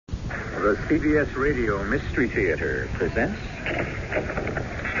The CBS Radio Mystery Theater presents... Come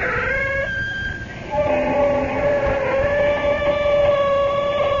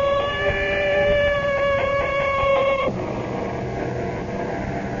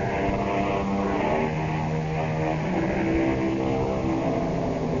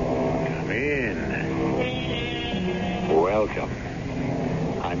in. Welcome.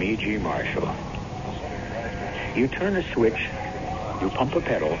 I'm E.G. Marshall. You turn a switch, you pump a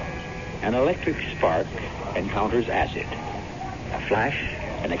pedal, an electric spark encounters acid. A flash,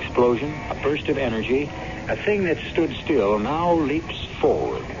 an explosion, a burst of energy, a thing that stood still now leaps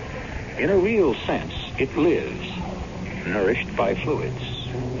forward. In a real sense, it lives, nourished by fluids,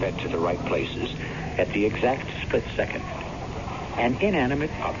 fed to the right places, at the exact split second. An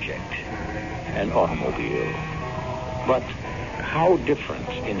inanimate object, an automobile. But how different,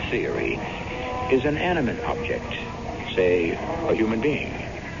 in theory, is an animate object, say, a human being?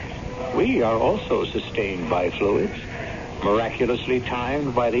 We are also sustained by fluids, miraculously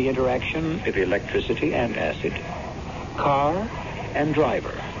timed by the interaction of electricity and acid. Car and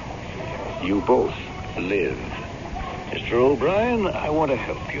driver. You both live. Mr. O'Brien, I want to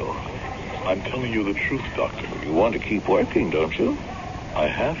help you. I'm telling you the truth, Doctor. You want to keep working, don't you? I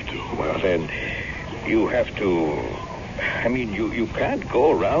have to. Well, then, you have to... I mean, you can't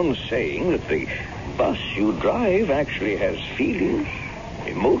go around saying that the bus you drive actually has feelings,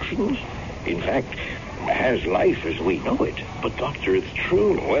 emotions, in fact, has life as we know it. But, Doctor, it's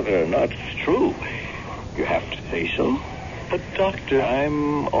true. Whether or not it's true, you have to say so. But, Doctor...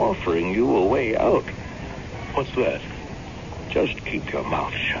 I'm offering you a way out. What's that? Just keep your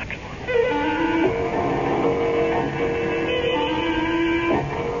mouth shut.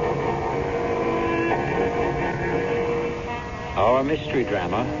 Our mystery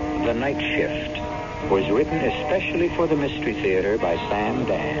drama, The Night Shift, was written especially for the Mystery Theater by Sam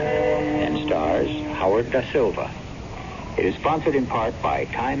Dan and stars Howard Da Silva. It is sponsored in part by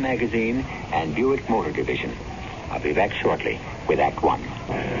Time Magazine and Buick Motor Division. I'll be back shortly with Act One.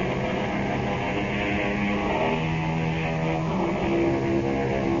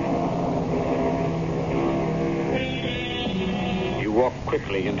 You walk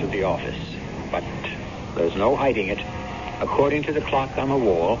quickly into the office, but there's no hiding it. According to the clock on the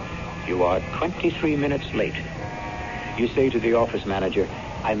wall, you are 23 minutes late. You say to the office manager,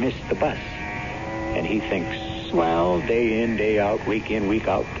 I missed the bus. And he thinks, well, day in, day out, week in, week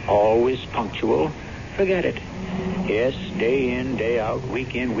out, always punctual. Forget it. Yes, day in, day out,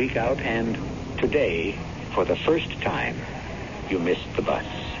 week in, week out, and today, for the first time, you missed the bus.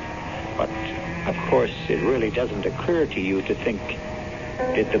 But, of course, it really doesn't occur to you to think,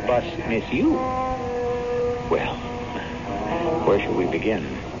 did the bus miss you? Well, where shall we begin?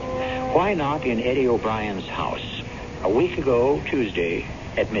 Why not in Eddie O'Brien's house? A week ago, Tuesday,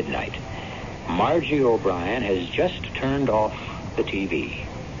 at midnight, Margie O'Brien has just turned off the TV.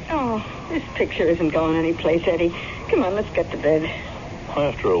 Oh, this picture isn't going anyplace, Eddie. Come on, let's get to bed.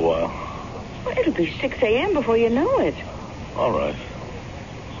 After a while. Well, it'll be 6 a.m. before you know it. All right.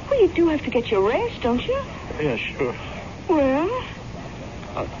 Well, you do have to get your rest, don't you? Yeah, sure. Well,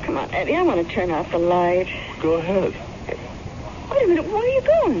 oh, come on, Eddie. I want to turn off the light. Go ahead. Wait a minute. Where are you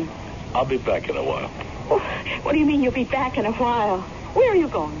going? I'll be back in a while. Oh, what do you mean you'll be back in a while? Where are you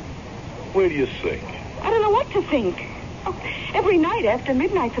going? Where do you think? I don't know what to think. Oh, every night after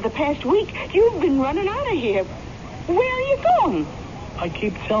midnight for the past week, you've been running out of here. Where are you going? I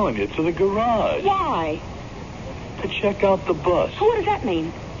keep telling you, to the garage. Why? To check out the bus. What does that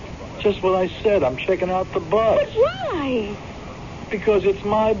mean? Just what I said. I'm checking out the bus. But why? Because it's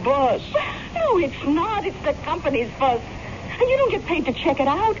my bus. No, it's not. It's the company's bus. And you don't get paid to check it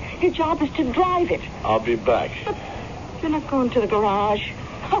out. Your job is to drive it. I'll be back. But you're not going to the garage.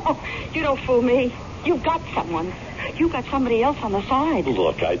 Oh, you don't fool me. You've got someone. You've got somebody else on the side.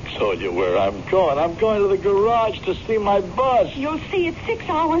 Look, I told you where I'm going. I'm going to the garage to see my bus. You'll see it 6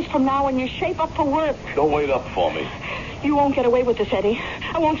 hours from now when you shape up for work. Don't wait up for me. You won't get away with this, Eddie.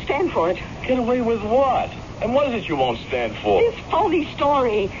 I won't stand for it. Get away with what? And what is it you won't stand for? This phony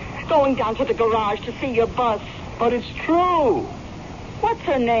story. Going down to the garage to see your bus. But it's true. What's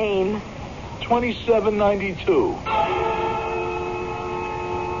her name? 2792.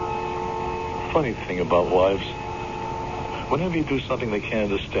 Funny thing about wives. Whenever you do something they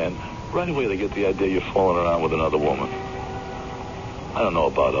can't understand, right away they get the idea you're fooling around with another woman. I don't know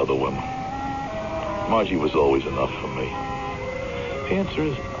about other women. Margie was always enough for me. The answer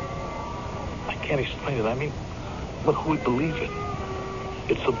is, I can't explain it. I mean, but who would believe it?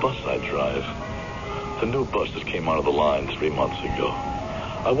 It's the bus I drive. The new bus that came out of the line 3 months ago.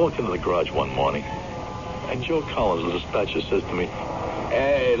 I walked into the garage one morning, and Joe Collins, the dispatcher, says to me,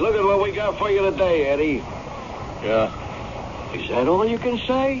 Hey, look at what we got for you today, Eddie. Yeah. Is that all you can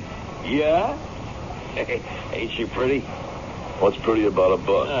say? Yeah? Ain't she pretty? What's pretty about a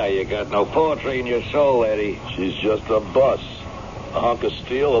bus? Ah, you got no poetry in your soul, Eddie. She's just a bus. A hunk of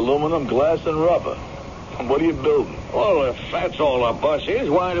steel, aluminum, glass, and rubber. What are you building? Well, if that's all a bus is,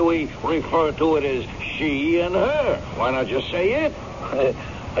 why do we refer to it as she and her? Why not just say it?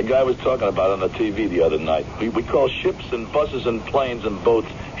 A guy was talking about it on the TV the other night. We call ships and buses and planes and boats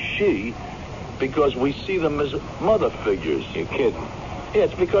she because we see them as mother figures. You kidding? Yeah,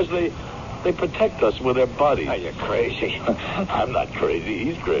 it's because they protect us with their bodies. Are you crazy? I'm not crazy.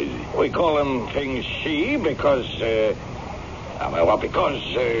 He's crazy. We call them things she because they're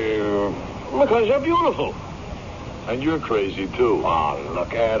beautiful. And you're crazy, too. Oh,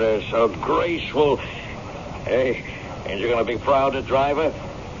 look at her, so graceful. Hey, ain't you going to be proud to drive her?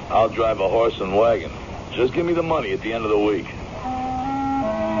 I'll drive a horse and wagon. Just give me the money at the end of the week.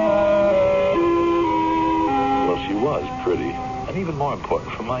 Well, she was pretty. And even more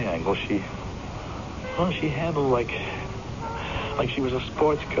important, from my angle, she handled like she was a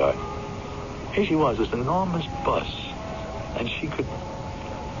sports car. Here she was, this enormous bus. And she could...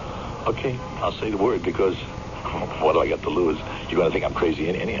 Okay, I'll say the word because what do I got to lose? You're going to think I'm crazy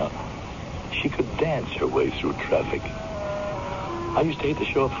anyhow. She could dance her way through traffic. I used to hate to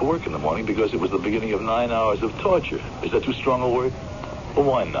show up for work in the morning because it was the beginning of 9 hours of torture. Is that too strong a word? Well,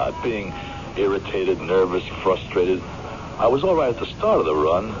 why not? Being irritated, nervous, frustrated. I was all right at the start of the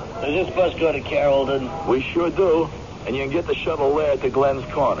run. Does this bus go to Carrollton? We sure do. And you can get the shuttle there to Glenn's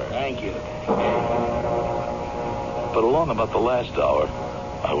Corner. Thank you. But along about the last hour,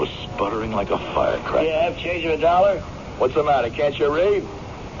 I was sputtering like a firecracker. Yeah, have change of $1? What's the matter? Can't you read?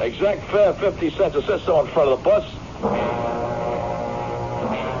 Exact fare, 50 cents. It says so in front of the bus.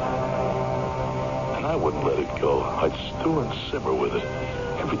 And I wouldn't let it go. I'd stew and simmer with it.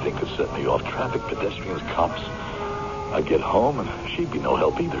 Everything could set me off. Traffic, pedestrians, cops. I'd get home, and she'd be no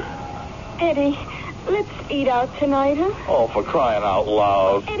help either. Eddie, let's eat out tonight, huh? Oh, for crying out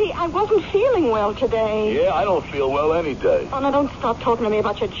loud. Eddie, I wasn't feeling well today. Yeah, I don't feel well any day. Oh, now don't stop talking to me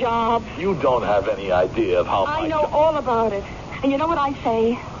about your job. You don't have any idea of how I know all about it. And you know what I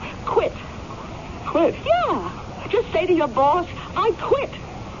say? Quit. Quit? Yeah. Just say to your boss, I quit.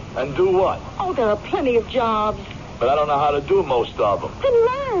 And do what? Oh, there are plenty of jobs. But I don't know how to do most of them. Then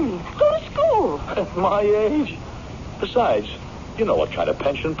learn. Go to school. At my age? Besides, you know what kind of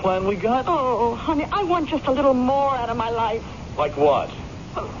pension plan we got? Oh, honey, I want just a little more out of my life. Like what?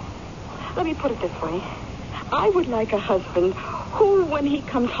 Oh, let me put it this way. I would like a husband who, when he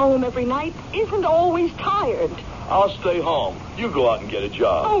comes home every night, isn't always tired. I'll stay home. You go out and get a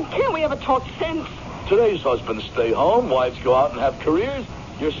job. Oh, can't we ever talk sense? Today's husbands stay home. Wives go out and have careers.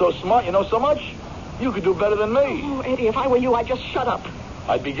 You're so smart. You know so much. You could do better than me. Oh, Eddie, if I were you, I'd just shut up.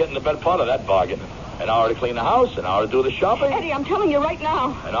 I'd be getting the better part of that bargain. An hour to clean the house, an hour to do the shopping. Eddie, I'm telling you right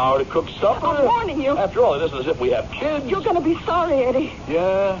now. An hour to cook supper. I'm warning you. After all, it isn't as if we have kids. You're going to be sorry, Eddie.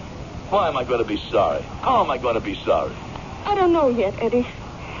 Yeah? Why am I going to be sorry? How am I going to be sorry? I don't know yet, Eddie.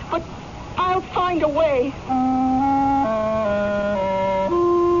 But I'll find a way.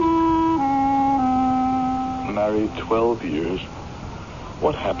 Married 12 years.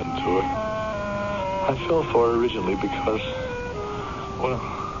 What happened to her? I fell for her originally because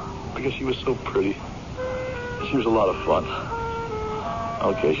she was so pretty. She was a lot of fun.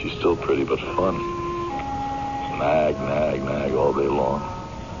 Okay, she's still pretty, but fun. Nag, nag, nag all day long.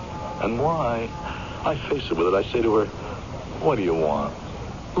 And why? I face it with it. I say to her, what do you want?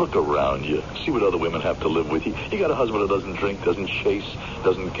 Look around you. See what other women have to live with. You got a husband who doesn't drink, doesn't chase,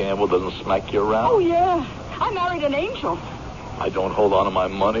 doesn't gamble, doesn't smack you around. Oh, yeah. I married an angel. I don't hold on to my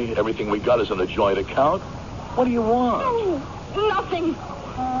money. Everything we got is in a joint account. What do you want? Oh, nothing.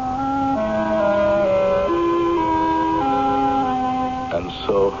 And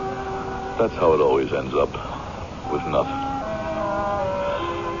so, that's how it always ends up, with nothing.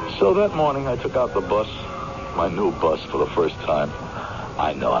 So that morning, I took out the bus, my new bus, for the first time.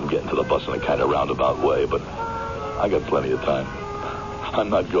 I know I'm getting to the bus in a kind of roundabout way, but I got plenty of time. I'm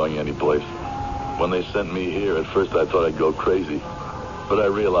not going anyplace. When they sent me here, at first I thought I'd go crazy. But I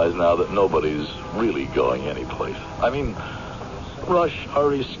realize now that nobody's really going anyplace. I mean, rush,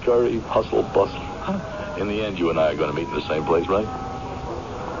 hurry, scurry, hustle, bustle. In the end, you and I are going to meet in the same place, right?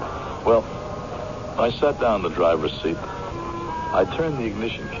 Well, I sat down in the driver's seat. I turned the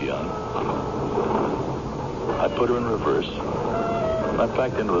ignition key on. I put her in reverse. I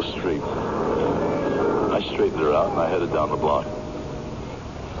backed into the street. I straightened her out and I headed down the block.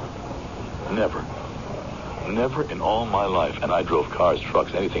 Never in all my life, and I drove cars,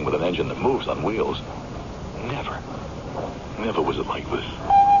 trucks, anything with an engine that moves on wheels. Never was it like this.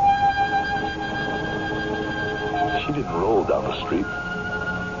 She didn't roll down the street.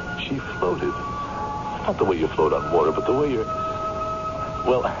 She floated. Not the way you float on water, but the way you're...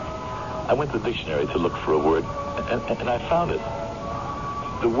 Well, I went to the dictionary to look for a word, and I found it.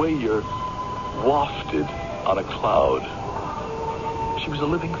 The way you're wafted on a cloud. She was a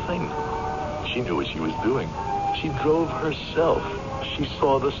living thing. She knew what she was doing. She drove herself. She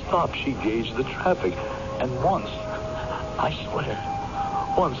saw the stop. She gauged the traffic. And once, I swear,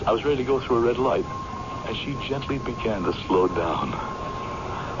 once I was ready to go through a red light, and she gently began to slow down.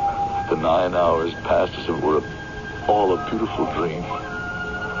 The 9 hours passed as if it were all a beautiful dream.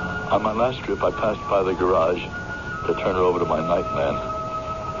 On my last trip, I passed by the garage to turn her over to my nightman.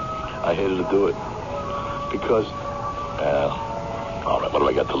 I hated to do it because, all right, what do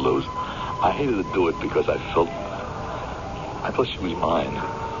I got to lose? I hated to do it because I felt she was mine,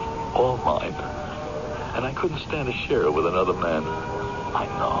 all mine. And I couldn't stand to share her with another man. I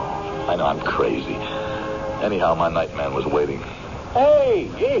know, I'm crazy. Anyhow, my nightman was waiting.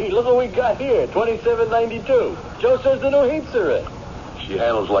 Hey, look what we got here, $27.92. Joe says the new heats are in. She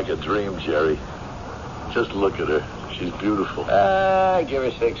handles like a dream, Jerry. Just look at her. She's beautiful. Give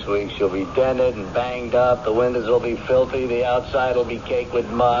her 6 weeks. She'll be dented and banged up. The windows will be filthy. The outside will be caked with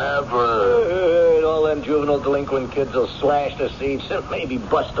mud. Never. And all them juvenile delinquent kids will slash the seats and maybe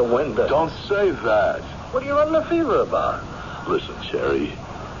bust the window. Don't say that. What are you running a fever about? Listen, Jerry,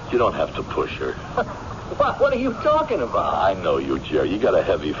 you don't have to push her. What are you talking about? I know you, Jerry. You got a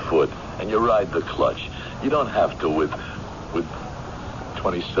heavy foot, and you ride the clutch. You don't have to with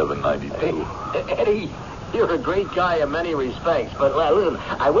 $27.92. Eddie, you're a great guy in many respects, but listen,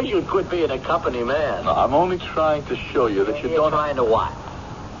 I wish you'd quit being a company man. No, I'm only trying to show you that You're trying to what?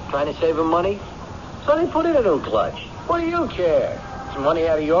 Trying to save him money? So they put in a new clutch. What do you care? Some money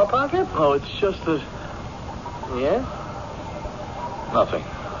out of your pocket? No, it's just that... Yeah? Nothing.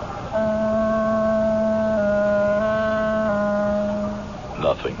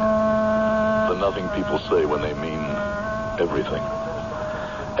 Nothing. The nothing people say when they mean everything.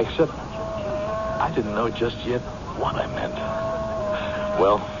 Except I didn't know just yet what I meant.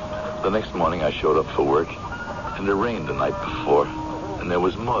 Well, the next morning I showed up for work, and it rained the night before, and there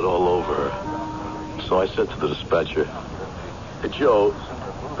was mud all over her. So I said to the dispatcher, "Hey, Joe,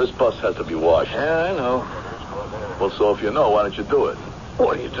 this bus has to be washed." Yeah, I know. Well, so if you know, why don't you do it?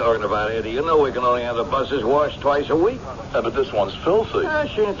 What are you talking about, Eddie? You know we can only have the buses washed twice a week. Yeah, but this one's filthy.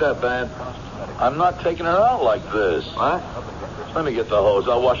 She ain't that bad. I'm not taking her out like this. What? Let me get the hose.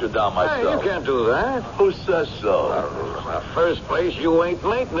 I'll wash her down myself. Hey, you can't do that. Who says so? First place, you ain't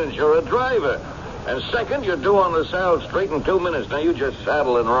maintenance. You're a driver. And second, you're due on the South Street in 2 minutes. Now you just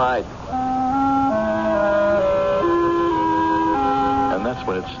saddle and ride. And that's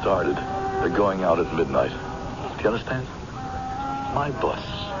when it started. They're going out at midnight. Do you understand? My bus.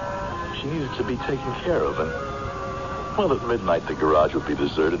 She needed to be taken care of. And, well, at midnight, the garage would be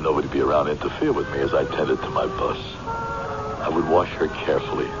deserted. Nobody would be around to interfere with me as I tended to my bus. I would wash her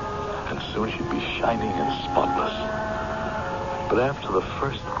carefully, and soon she'd be shining and spotless. But after the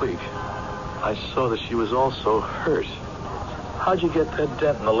first week, I saw that she was also hurt. How'd you get that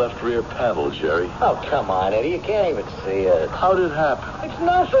dent in the left rear panel, Jerry? Oh, come on, Eddie. You can't even see it. How did it happen? It's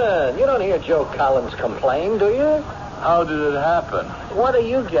nothing. You don't hear Joe Collins complain, do you? How did it happen? What are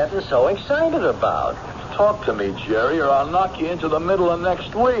you getting so excited about? Talk to me, Jerry, or I'll knock you into the middle of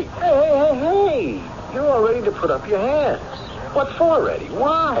next week. Hey. You're all ready to put up your hands. What for, Eddie?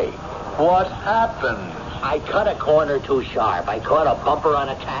 Why? What happened? I cut a corner too sharp. I caught a bumper on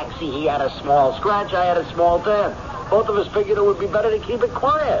a taxi. He had a small scratch. I had a small dent. Both of us figured it would be better to keep it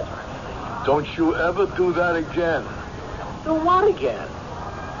quiet. Don't you ever do that again. Do what again?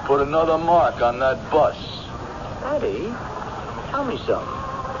 Put another mark on that bus. Eddie, tell me something.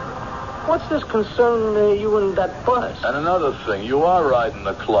 What's this concern you and that bus? And another thing, you are riding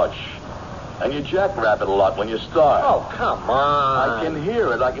the clutch. And you jackrabbit a lot when you start. Oh, come on. I can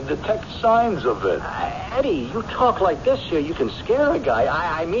hear it. I can detect signs of it. Eddie, you talk like this here. You can scare a guy.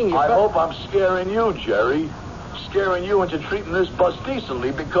 I mean, you... I hope I'm scaring you, Jerry. Scaring you into treating this bus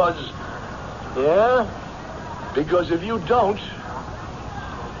decently because... Yeah? Because if you don't,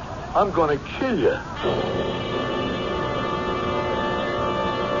 I'm going to kill you.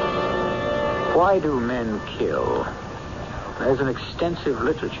 Why do men kill? There's an extensive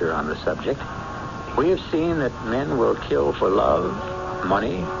literature on the subject. We have seen that men will kill for love,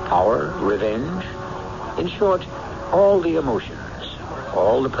 money, power, revenge. In short, all the emotions,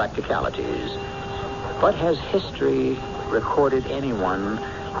 all the practicalities. But has history recorded anyone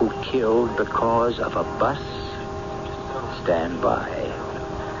who killed because of a bus? Stand by.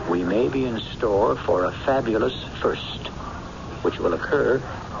 We may be in store for a fabulous first. which will occur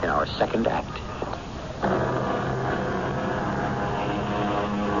in our second act.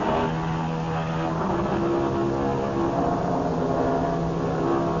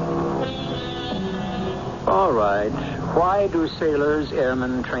 All right. Why do sailors,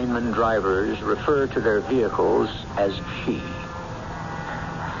 airmen, trainmen, drivers refer to their vehicles as she?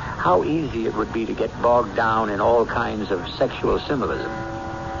 How easy it would be to get bogged down in all kinds of sexual symbolism.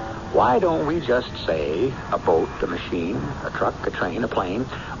 Why don't we just say a boat, a machine, a truck, a train, a plane?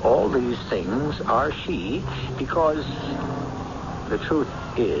 All these things are she, because the truth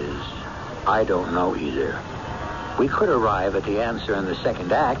is, I don't know either. We could arrive at the answer in the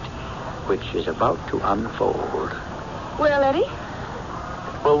second act, which is about to unfold. Well, Eddie?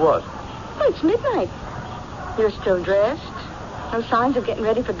 Well, what? Well, it's midnight. You're still dressed. No signs of getting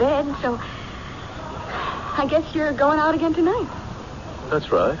ready for bed, so I guess you're going out again tonight. That's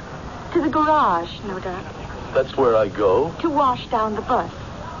right. To the garage, no doubt. That's where I go? To wash down the bus.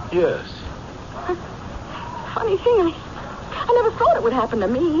 Yes. Funny thing, I never thought it would happen to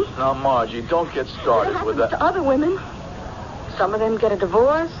me. Now, Margie, don't get started It with happens that. to other women. Some of them get a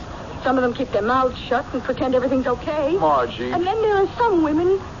divorce. Some of them keep their mouths shut and pretend everything's okay. Margie. And then there are some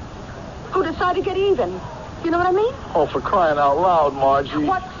women who decide to get even. You know what I mean? Oh, for crying out loud, Margie.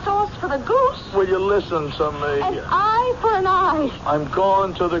 What's sauce for the goose? Will you listen to me? An eye for an eye. I'm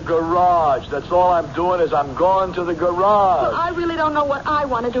going to the garage. That's all I'm doing is I'm going to the garage. Well, I really don't know what I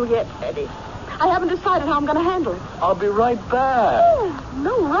want to do yet, Eddie. I haven't decided how I'm going to handle it. I'll be right back. Oh,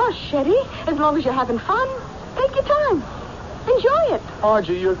 no rush, Eddie. As long as you're having fun, take your time. Enjoy it.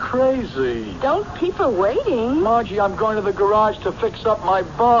 Margie, you're crazy. Don't keep her waiting. Margie, I'm going to the garage to fix up my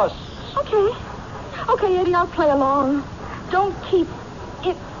bus. Okay. Okay, Eddie, I'll play along. Don't keep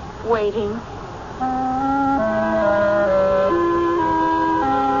it waiting.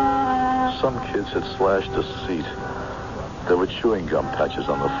 Some kids had slashed a seat. There were chewing gum patches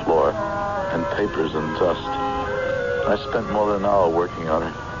on the floor and papers and dust. I spent more than an hour working on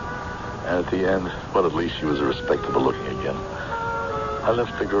her. And at the end, well, at least she was respectable looking again. I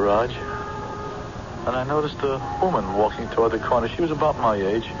left the garage, and I noticed a woman walking toward the corner. She was about my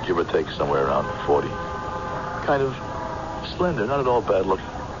age, give or take somewhere around 40. Kind of slender, not at all bad looking.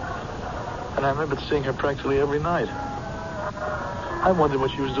 And I remembered seeing her practically every night. I wondered what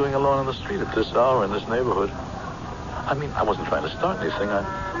she was doing alone on the street at this hour in this neighborhood. I mean, I wasn't trying to start anything,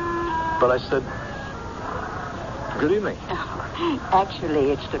 but I said, "Good evening." Actually,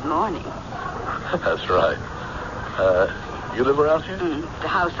 it's good morning. That's right. You live around here? The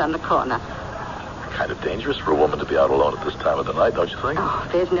house on the corner. Kind of dangerous for a woman to be out alone at this time of the night, don't you think? Oh,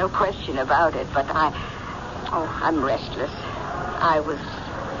 there's no question about it, but I'm restless. I was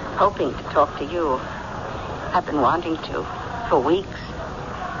hoping to talk to you. I've been wanting to for weeks.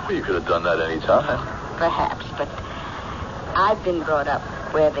 Well, you could have done that any time. Perhaps, but I've been brought up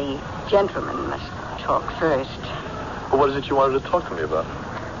where the gentleman must talk first. Well, what is it you wanted to talk to me about?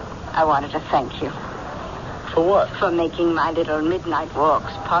 I wanted to thank you For what? for making my little midnight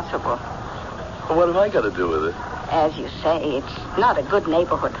walks possible. Well, what have I got to do with it? As you say, it's not a good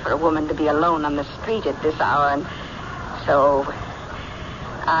neighborhood for a woman to be alone on the street at this hour, and so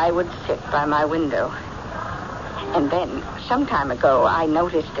I would sit by my window. And then, some time ago, I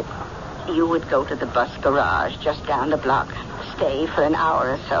noticed that you would go to the bus garage just down the block, stay for an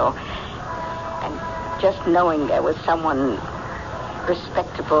hour or so. And just knowing there was someone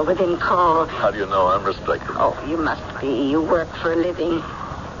respectable within call. How do you know I'm respectable? Oh, you must be. You work for a living.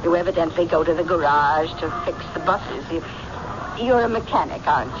 You evidently go to the garage to fix the buses. You're a mechanic,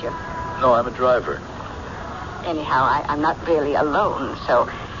 aren't you? No, I'm a driver. Anyhow, I'm not really alone, so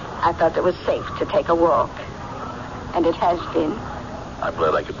I thought it was safe to take a walk. And it has been. I'm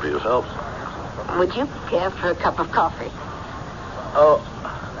glad I could be of help. Would you care for a cup of coffee? Oh,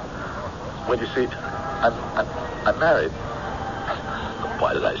 well, you see, I'm married.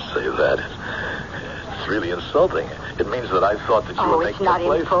 Why did I say that? It's really insulting. It means that I thought that you were making a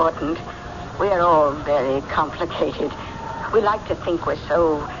play. It's not important. We're all very complicated. We like to think we're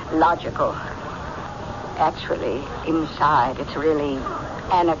so logical. Actually, inside, it's really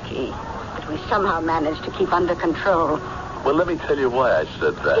anarchy that we somehow manage to keep under control. Well, let me tell you why I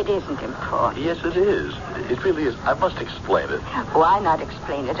said that. It isn't important. Yes, it is. It really is. I must explain it. Why not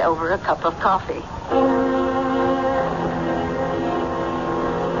explain it over a cup of coffee?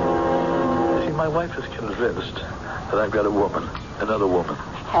 See, my wife is convinced that I've got a woman, another woman.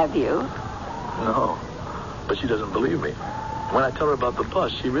 Have you? No, but she doesn't believe me. When I tell her about the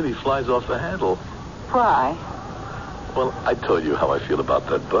bus, she really flies off the handle. Why? Well, I told you how I feel about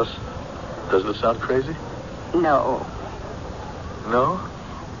that bus. Doesn't it sound crazy? No. No?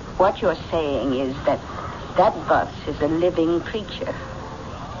 What you're saying is that That bus is a living creature.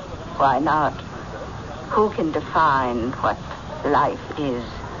 Why not? Who can define what life is?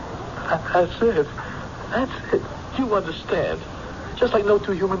 That's it. That's it. You understand. Just like no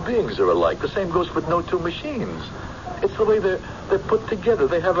two human beings are alike. The same goes with no two machines. It's the way they're put together.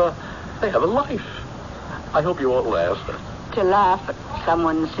 They have a life. I hope you won't laugh. To laugh at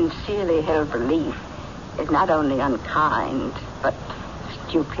someone's sincerely held belief is not only unkind, but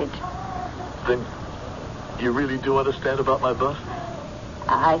stupid. Then you really do understand about my bus?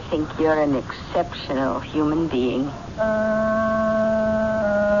 I think you're an exceptional human being.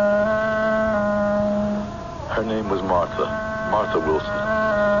 Her name was Martha Wilson.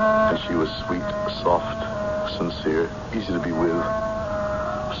 And she was sweet, soft, sincere, easy to be with.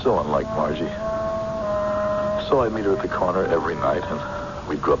 So unlike Margie. So I meet her at the corner every night, and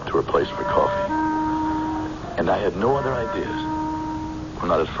we'd go up to her place for coffee. And I had no other ideas. Well,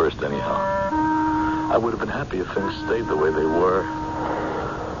 not at first, anyhow. I would have been happy if things stayed the way they were.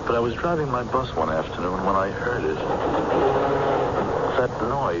 But I was driving my bus one afternoon when I heard it. That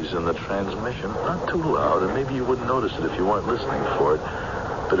noise in the transmission, not too loud, and maybe you wouldn't notice it if you weren't listening for it,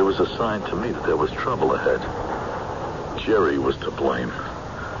 but it was a sign to me that there was trouble ahead. Jerry was to blame.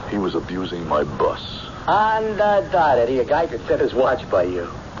 He was abusing my bus. On the dot, Eddie. A guy could set his watch by you.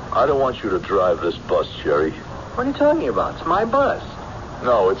 I don't want you to drive this bus, Jerry. What are you talking about? It's my bus.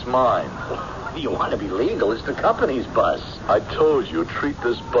 No, it's mine. You want to be legal. It's the company's bus. I told you, treat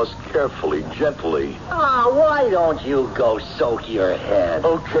this bus carefully, gently. Ah, why don't you go soak your head?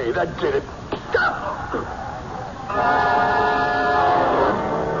 Okay, that did it.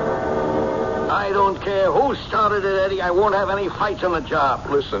 I don't care who started it, Eddie. I won't have any fights on the job.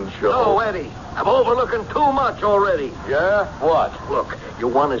 Listen, Joe. No, Eddie. I'm overlooking too much already. Yeah? What? Look, you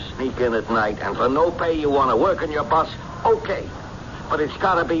want to sneak in at night, and for no pay you want to work in your bus, okay. But it's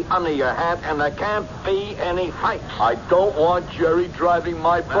got to be under your hat, and there can't be any fights. I don't want Jerry driving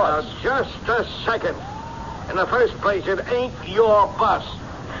my bus. Now, just a second. In the first place, it ain't your bus.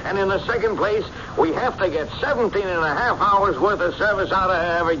 And in the second place, we have to get 17 and a half hours worth of service out of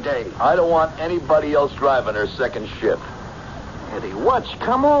her every day. I don't want anybody else driving her second shift. Eddie, what's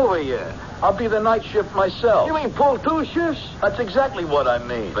come over you? I'll be the night shift myself. You mean pull two shifts? That's exactly what I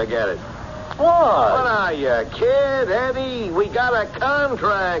mean. Forget it. What? What are you, kid, Eddie? We got a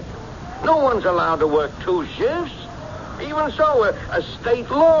contract. No one's allowed to work two shifts. Even so, a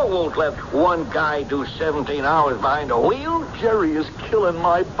state law won't let one guy do 17 hours behind the wheel. Jerry is killing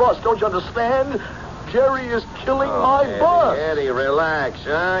my bus. Don't you understand? Jerry is killing my bus. Eddie, relax,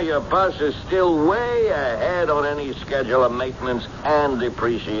 huh? Your bus is still way ahead on any schedule of maintenance and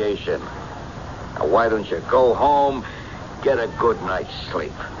depreciation. Now, why don't you go home, get a good night's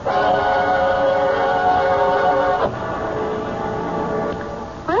sleep?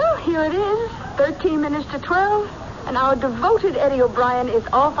 Well, here it is, 13 minutes to 12, and our devoted Eddie O'Brien is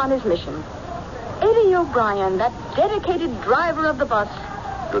off on his mission. Eddie O'Brien, that dedicated driver of the bus.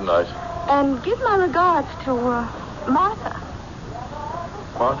 Good night. And give my regards to Martha.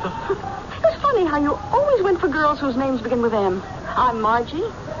 Martha? It's funny how you always went for girls whose names begin with M. I'm Margie.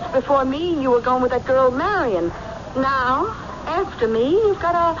 Before me, you were going with that girl Marion. Now, after me, you've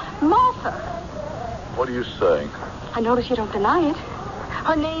got a Martha. What are you saying? I notice you don't deny it.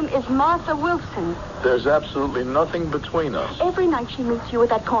 Her name is Martha Wilson. There's absolutely nothing between us. Every night she meets you at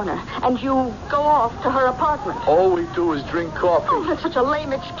that corner, and you go off to her apartment. All we do is drink coffee. Oh, that's such a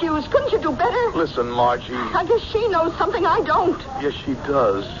lame excuse. Couldn't you do better? Listen, Margie. I guess she knows something I don't. Yes, she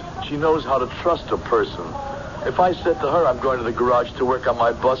does. She knows how to trust a person. If I said to her I'm going to the garage to work on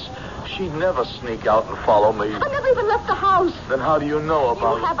my bus, she'd never sneak out and follow me. I never even left the house. Then how do you know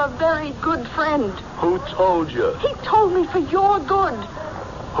about You have a very good friend. Who told you? He told me for your good.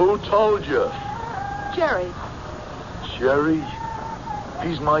 Who told you? Jerry. Jerry?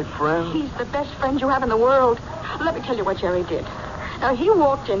 He's my friend? He's the best friend you have in the world. Let me tell you what Jerry did. Now, he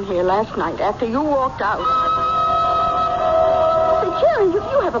walked in here last night after you walked out. Say, Jerry, you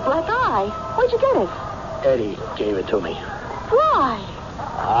have a black eye. Where'd you get it? Eddie gave it to me. Why?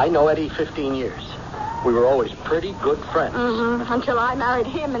 I know Eddie 15 years. We were always pretty good friends. Mm-hmm. Until I married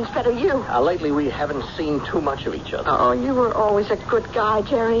him instead of you. Lately, we haven't seen too much of each other. Oh, you were always a good guy,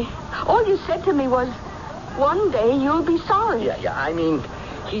 Jerry. All you said to me was, one day you'll be sorry. Yeah. I mean,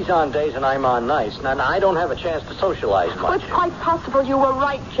 he's on days and I'm on nights. Now, I don't have a chance to socialize Well, much. it's quite possible you were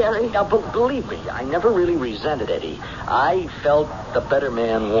right, Jerry. Now, believe me, I never really resented Eddie. I felt the better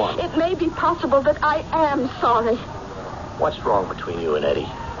man won. It may be possible that I am sorry. What's wrong between you and Eddie?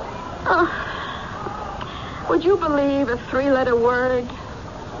 Would you believe a 3-letter word?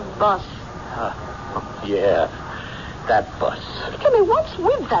 Bus. Yeah, that bus. Tell me, what's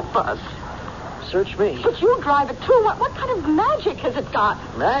with that bus? search me. But you drive it, too. What kind of magic has it got?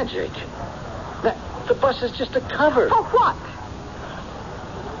 Magic? The bus is just a cover. For what?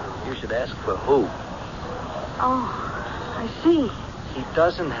 You should ask for who. Oh, I see. He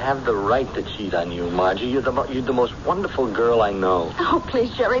doesn't have the right to cheat on you, Margie. You're the most wonderful girl I know. Oh,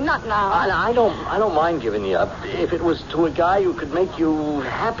 please, Jerry, not now. I don't mind giving you up. If it was to a guy who could make you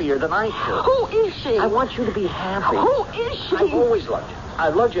happier than I could. Who is she? I want you to be happy. Who is she? I've always loved you. I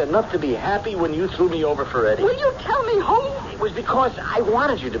loved you enough to be happy when you threw me over for Eddie. Will you tell me who? It was because I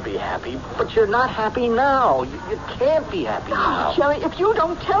wanted you to be happy, but you're not happy now. You can't be happy now. Oh, Jerry, if you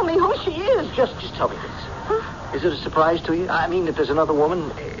don't tell me who she is. Just tell me this. Huh? Is it a surprise to you? I mean, if there's another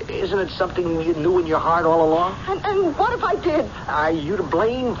woman, isn't it something you knew in your heart all along? And what if I did? Are you to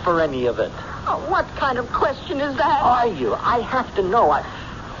blame for any of it? Oh, what kind of question is that? Are you? I have to know.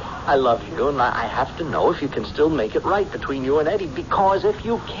 I love you, and I have to know if you can still make it right between you and Eddie, because if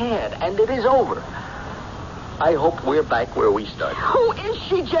you can't, and it is over, I hope we're back where we started. Who is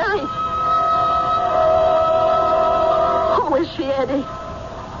she, Jerry? Who is she, Eddie?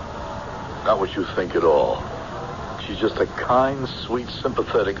 Not what you think at all. She's just a kind, sweet,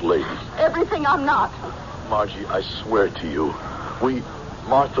 sympathetic lady. Everything I'm not. Margie, I swear to you,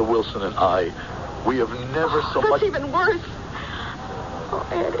 Martha Wilson and I, we have never so That's much... even worse. Oh,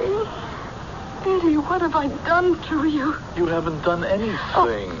 Eddie. Eddie, what have I done to you? You haven't done anything.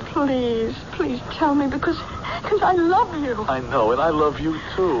 Oh, please tell me, because I love you. I know, and I love you,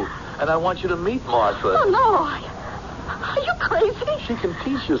 too. And I want you to meet Martha. Oh, no. Are you crazy? She can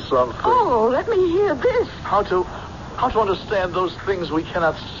teach you something. Oh, let me hear this. How to understand those things we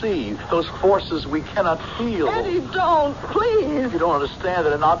cannot see, those forces we cannot feel. Eddie, don't, please. You don't understand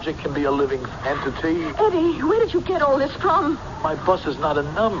that an object can be a living entity. Eddie, where did you get all this from? My bus is not a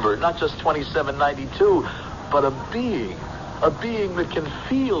number, not just 2792, but a being. A being that can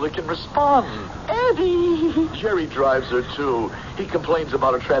feel, that can respond. Eddie. Jerry drives her, too. He complains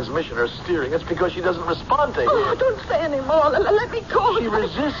about her transmission or steering. It's because she doesn't respond to him. Oh, don't say any more. Let me go. She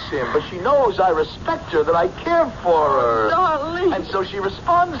resists him, but she knows I respect her, that I care for her. Darling. And so she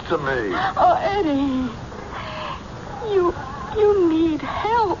responds to me. Oh, Eddie. You need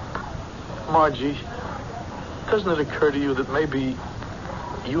help. Margie, doesn't it occur to you that maybe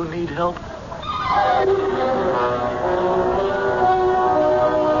you need help?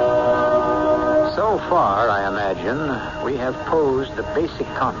 So far, I imagine, we have posed the basic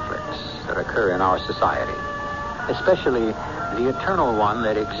conflicts that occur in our society, especially the eternal one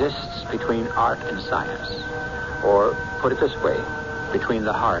that exists between art and science, or, put it this way, between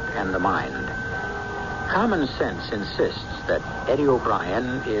the heart and the mind. Common sense insists that Eddie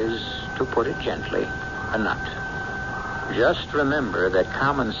O'Brien is, to put it gently, a nut. Just remember that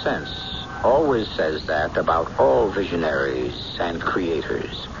common sense always says that about all visionaries and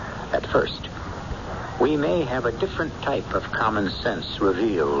creators at first. We may have a different type of common sense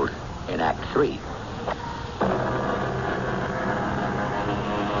revealed in Act 3.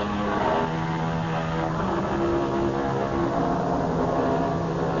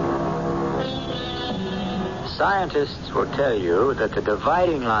 Scientists will tell you that the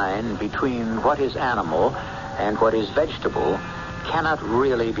dividing line between what is animal and what is vegetable cannot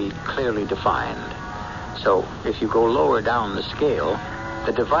really be clearly defined. So, if you go lower down the scale,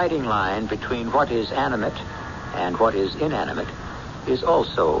 the dividing line between what is animate and what is inanimate is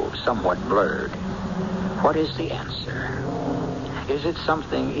also somewhat blurred. What is the answer? Is it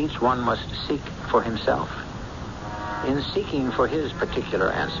something each one must seek for himself? In seeking for his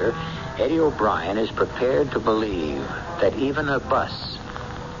particular answer, Eddie O'Brien is prepared to believe that even a bus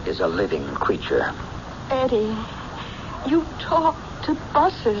is a living creature. Eddie, you talk to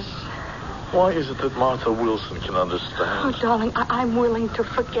buses. Why is it that Martha Wilson can understand? Oh, darling, I'm willing to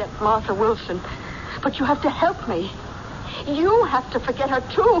forget Martha Wilson. But you have to help me. You have to forget her,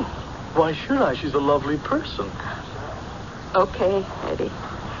 too. Why should I? She's a lovely person. Okay, Eddie.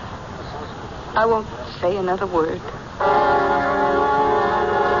 I won't say another word.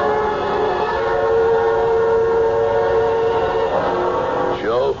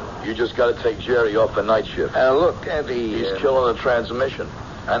 Joe, you just got to take Jerry off the night shift. Look, Eddie... He's killing the transmission.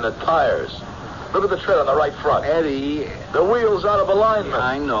 And the tires. Look at the tread on the right front. Eddie... The wheel's out of alignment.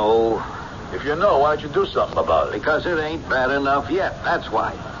 I know. If you know, why don't you do something about it? Because it ain't bad enough yet. That's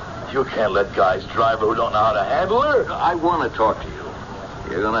why. You can't let guys drive who don't know how to handle her. I want to talk to you.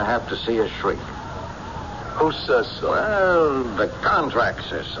 You're going to have to see a shrink. Who says so? Well, the contract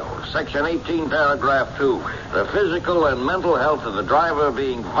says so. Section 18, paragraph 2. The physical and mental health of the driver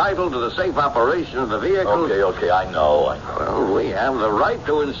being vital to the safe operation of the vehicle. Okay, I know. Well, we have the right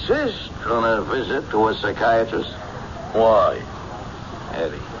to insist on a visit to a psychiatrist. Why?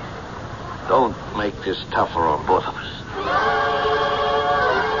 Eddie, Don't make this tougher on both of us.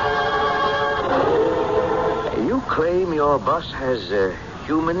 You claim your bus has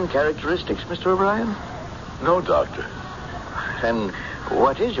human characteristics, Mr. O'Brien? No, Doctor. Then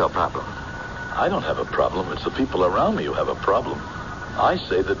what is your problem? I don't have a problem. It's the people around me who have a problem. I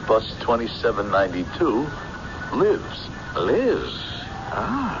say that bus 2792 lives. Lives?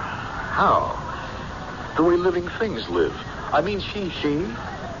 Ah, how? The way living things live. I mean, she...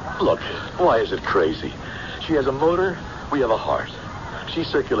 Look, why is it crazy? She has a motor, we have a heart. She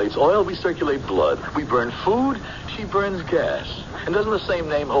circulates oil, we circulate blood. We burn food, she burns gas. And doesn't the same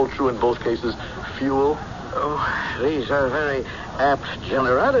name hold true in both cases? Fuel? Oh, these are very apt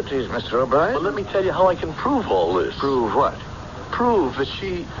generalities, Mr. O'Brien. Well, let me tell you how I can prove all this. Prove what? Prove that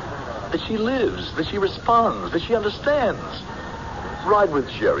she lives, that she responds, that she understands. Ride with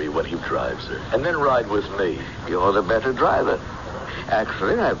Jerry when he drives her, and then ride with me. You're the better driver.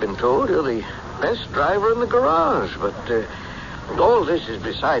 Actually, I've been told you're the best driver in the garage, but all this is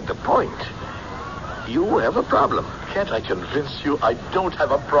beside the point. You have a problem. Can't I convince you I don't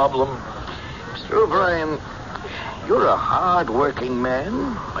have a problem? Mr. O'Brien, you're a hard-working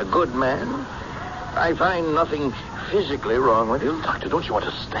man, a good man. I find nothing physically wrong with you. Doctor, don't you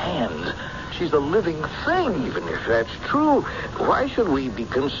understand? She's a living thing. Even if that's true, why should we be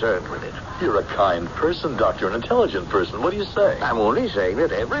concerned with it? You're a kind person, Doctor, an intelligent person. What do you say? I'm only saying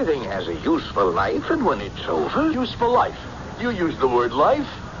that everything has a useful life, and when it's over... Useful life? You use the word life.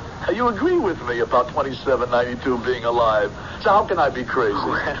 You agree with me about 2792 being alive. So how can I be crazy?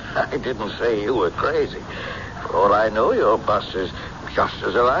 Well, I didn't say you were crazy. For all I know, your bus is just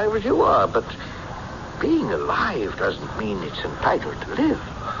as alive as you are, but being alive doesn't mean it's entitled to live.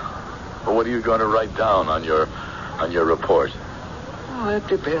 Well, what are you going to write down on your report? Well, that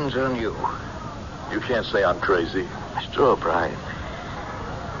depends on you. You can't say I'm crazy. Mr. O'Brien,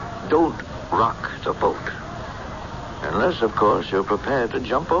 don't rock the boat. Unless, of course, you're prepared to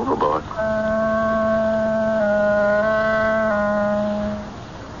jump overboard.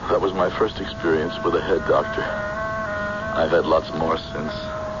 That was my first experience with a head doctor. I've had lots more since,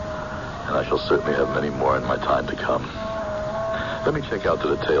 and I shall certainly have many more in my time to come. Let me check out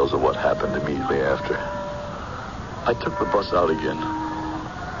the details of what happened immediately after. I took the bus out again,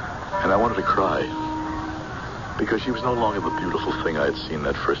 and I wanted to cry, because she was no longer the beautiful thing I had seen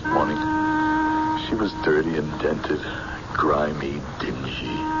that first morning. She was dirty and dented, grimy,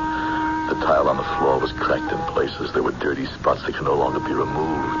 dingy. The tile on the floor was cracked in places. There were dirty spots that could no longer be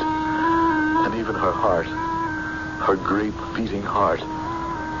removed. And even her heart, her great beating heart,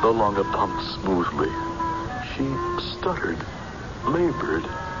 no longer pumped smoothly. She stuttered, labored.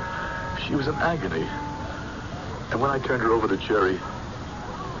 She was in agony. And when I turned her over to Jerry,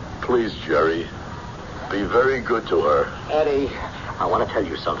 please, Jerry, be very good to her. Eddie, I want to tell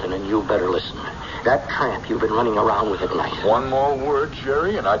you something, and you better listen. That tramp you've been running around with at night. One more word,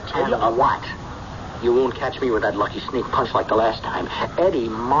 Jerry, and I tell you... What? You won't catch me with that lucky sneak punch like the last time. Eddie,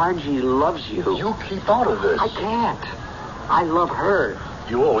 Margie loves you. You keep out of this. I can't. I love her.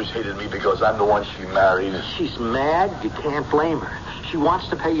 You always hated me because I'm the one she married. She's mad. You can't blame her. She wants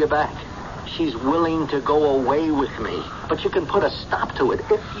to pay you back. She's willing to go away with me. But you can put a stop to it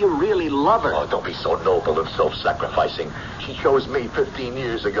if you really love her. Oh, don't be so noble and self-sacrificing. She chose me 15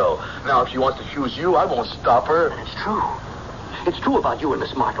 years ago. Now, if she wants to choose you, I won't stop her. It's true. It's true about you and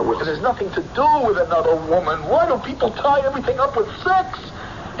Miss Martha Wilson. It has nothing to do with another woman. Why do people tie everything up with sex?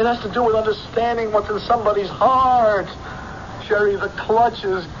 It has to do with understanding what's in somebody's heart. Jerry, the clutch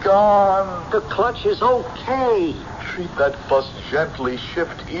is gone. The clutch is okay. Treat that bus gently,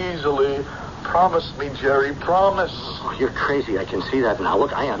 shift easily. Promise me, Jerry, promise. Oh, you're crazy. I can see that now.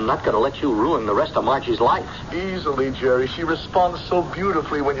 Look, I am not going to let you ruin the rest of Margie's life. Easily, Jerry. She responds so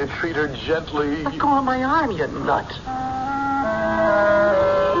beautifully when you treat her gently. Let go of my arm, you nut.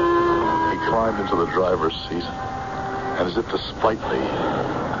 He climbed into the driver's seat, and as if to spite me,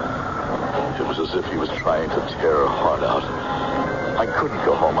 it was as if he was trying to tear her heart out. I couldn't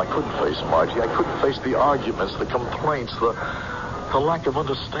go home. I couldn't face Margie. I couldn't face the arguments, the complaints, the lack of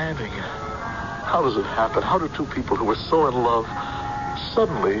understanding. How does it happen? How do two people who were so in love,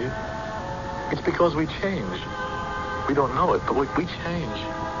 suddenly, it's because we changed. We don't know it, but we change.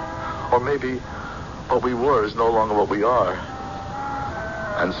 Or maybe what we were is no longer what we are.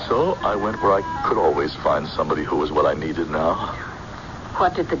 And so I went where I could always find somebody who was what I needed now.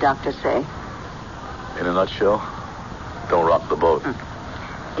 What did the doctor say? In a nutshell, don't rock the boat.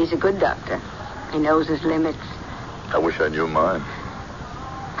 He's a good doctor. He knows his limits. I wish I knew mine.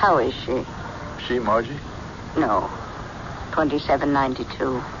 How is she? She, Margie? No.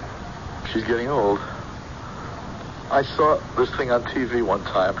 2792. She's getting old. I saw this thing on TV one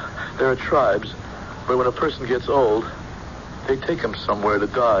time. There are tribes where when a person gets old, they take him somewhere to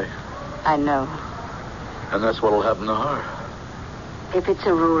die. I know. And that's what'll happen to her. If it's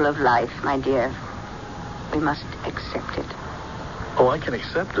a rule of life, my dear, we must accept it. Oh, I can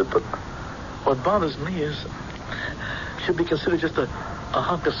accept it, but what bothers me is she'll be considered just a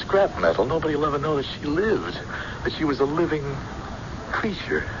hunk of scrap metal. Nobody will ever know that she lived, that she was a living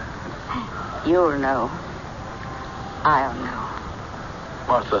creature. You'll know. I'll know.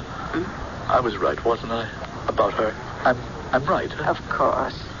 Martha, I was right, wasn't I, about her? I'm right, huh? Of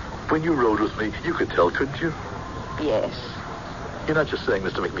course. When you rode with me, you could tell, couldn't you? Yes. You're not just saying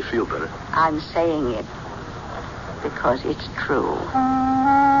this to make me feel better. I'm saying it because it's true.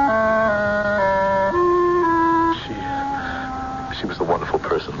 She was a wonderful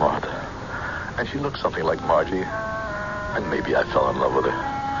person, Martha. And she looked something like Margie. And maybe I fell in love with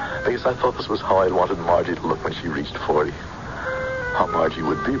her. Because I thought this was how I'd wanted Margie to look when she reached 40. How Margie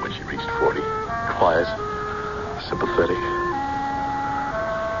would be when she reached 40. Quiet, sympathetic.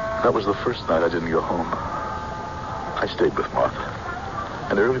 That was the first night I didn't go home. I stayed with Martha.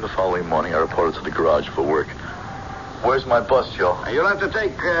 And early the following morning, I reported to the garage for work. Where's my bus, Joe? You'll have to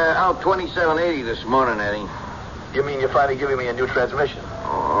take out 2780 this morning, Eddie. You mean you're finally giving me a new transmission?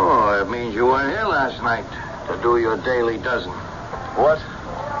 Oh, it means you weren't here last night to do your daily dozen. What?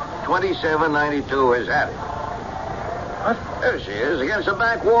 2792 is at it. What? There she is, against the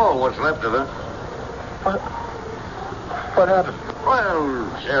back wall, what's left of her. What happened?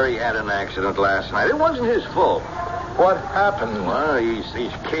 Well, Jerry had an accident last night. It wasn't his fault. What happened? Well, these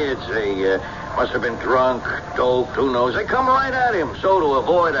kids, they must have been drunk, doped, who knows. They come right at him. So to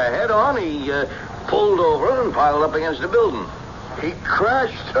avoid a head-on, he pulled over and piled up against the building. He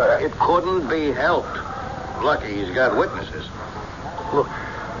crashed her. It couldn't be helped. Lucky he's got witnesses.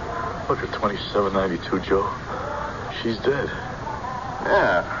 Look at 2792, Joe. She's dead.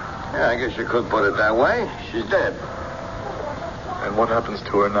 Yeah, I guess you could put it that way. She's dead. And what happens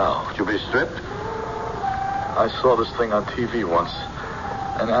to her now? She'll be stripped? I saw this thing on TV once.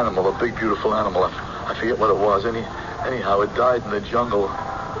 An animal, a big, beautiful animal. I forget what it was. Anyhow, it died in the jungle.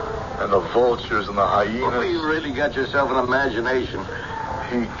 And the vultures and the hyenas. Oh, you really got yourself an imagination.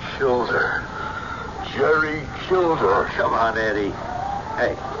 He killed her. Jerry killed her. Oh, come on, Eddie.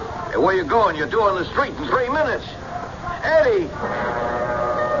 Hey, where you going? You're due on the street in 3 minutes. Eddie! He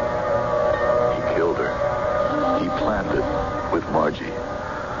killed her. He planned it with Margie.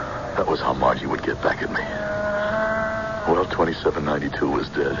 That was how Margie would get back at me. Well, 2792 was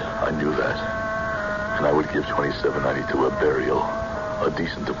dead. I knew that. And I would give 2792 a burial, a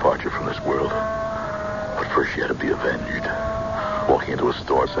decent departure from this world. But first she had to be avenged. Walking into a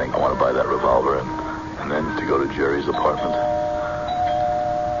store saying, I want to buy that revolver, and then to go to Jerry's apartment.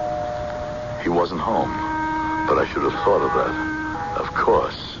 He wasn't home, but I should have thought of that. Of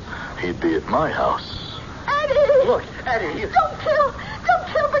course, he'd be at my house. Eddie! Look, Eddie! Don't kill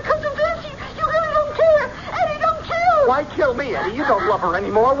because of this. You really don't care. Eddie, don't kill. Why kill me, Eddie? You don't love her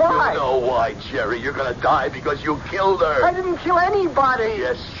anymore. Why? You know why, Jerry. You're going to die because you killed her. I didn't kill anybody.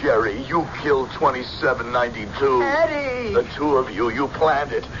 Yes, Jerry, you killed 2792. Eddie! The two of you, you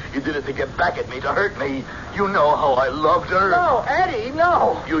planned it. You did it to get back at me, to hurt me. You know how I loved her. No, Eddie,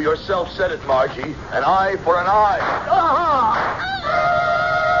 no. You yourself said it, Margie. An eye for an eye.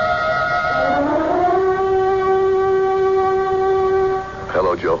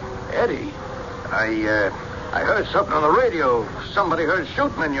 Hello, Joe. Eddie, I heard something on the radio. Somebody heard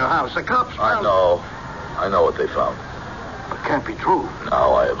shooting in your house. The cops found... I know what they found. It can't be true.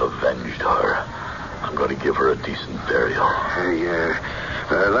 Now I have avenged her. I'm going to give her a decent burial. Hey,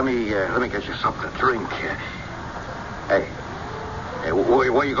 let me get you something to drink. Hey,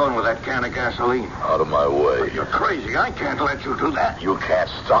 where you going with that can of gasoline? Out of my way. You're crazy. I can't let you do that. You can't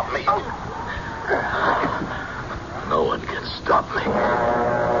stop me. Oh. No one can stop me.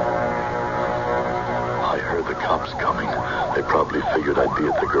 I heard the cops coming. They probably figured I'd be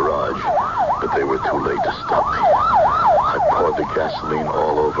at the garage, but they were too late to stop me. I poured the gasoline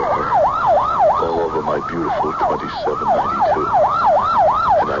all over her, all over my beautiful 2792,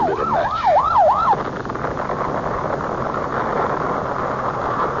 and I lit a match.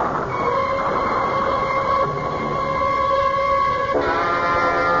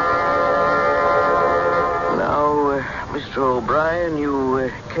 Mr. O'Brien,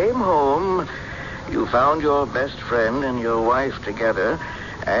 you came home, you found your best friend and your wife together,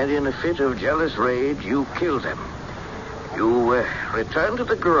 and in a fit of jealous rage, you killed them. You returned to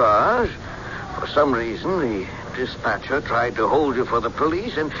the garage. For some reason, the dispatcher tried to hold you for the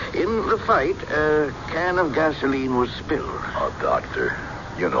police, and in the fight, a can of gasoline was spilled. Oh, Doctor,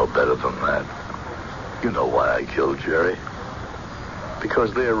 you know better than that. You know why I killed Jerry.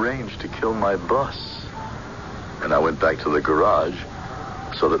 Because they arranged to kill my bus. And I went back to the garage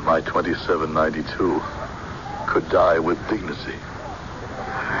so that my 2792 could die with dignity.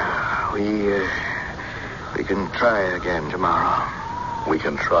 We can try again tomorrow. We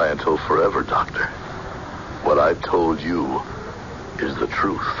can try until forever, Doctor. What I've told you is the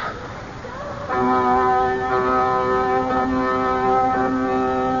truth.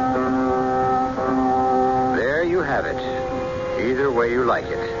 There you have it. Either way you like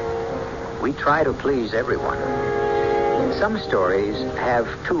it. We try to please everyone. Some stories have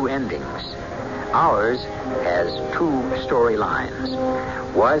two endings. Ours has two storylines.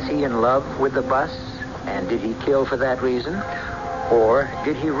 Was he in love with the bus, and did he kill for that reason? Or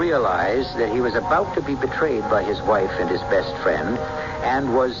did he realize that he was about to be betrayed by his wife and his best friend,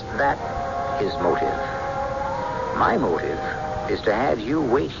 and was that his motive? My motive is to have you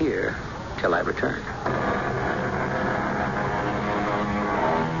wait here till I return.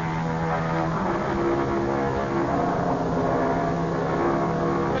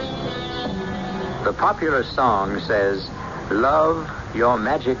 The popular song says, "Love, your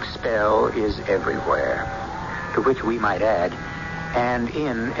magic spell is everywhere," to which we might add, "and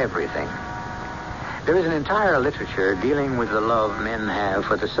in everything." There is an entire literature dealing with the love men have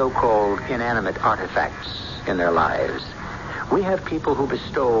for the so-called inanimate artifacts in their lives. We have people who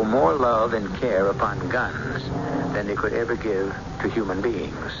bestow more love and care upon guns than they could ever give to human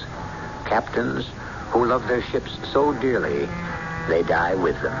beings. Captains who love their ships so dearly, they die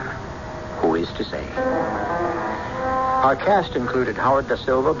with them. Who is to say? Our cast included Howard Da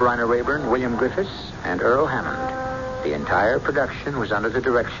Silva, Bryna Rayburn, William Griffiths, and Earl Hammond. The entire production was under the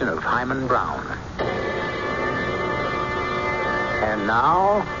direction of Hyman Brown. And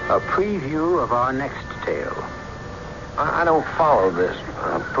now, a preview of our next tale. I don't follow this.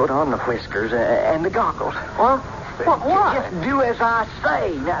 Put on the whiskers and the goggles. What? What? Just do as I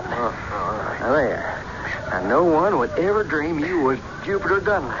say. Now, there. Now, no one would ever dream you was Jupiter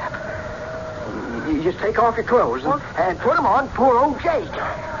Dunlap. You just take off your clothes and put them on poor old Jake.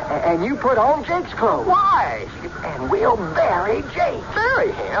 And you put on Jake's clothes. Why? And we'll bury Jake.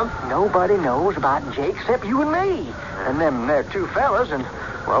 Bury him? Nobody knows about Jake except you and me. And them there two fellas, and,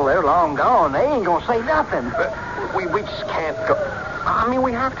 well, they're long gone. They ain't gonna say nothing. But we just can't go. I mean,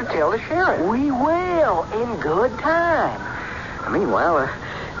 we have to tell the sheriff. We will, in good time. Meanwhile,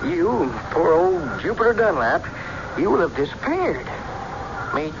 you, poor old Jupiter Dunlap, you will have disappeared.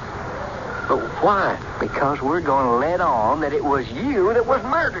 Me? But why? Because we're going to let on that it was you that was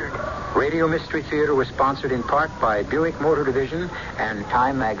murdered. Radio Mystery Theater was sponsored in part by Buick Motor Division and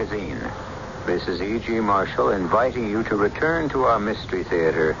Time Magazine. This is E.G. Marshall inviting you to return to our Mystery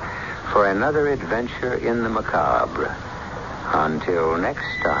Theater for another adventure in the macabre. Until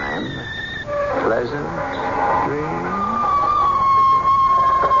next time, pleasant dreams.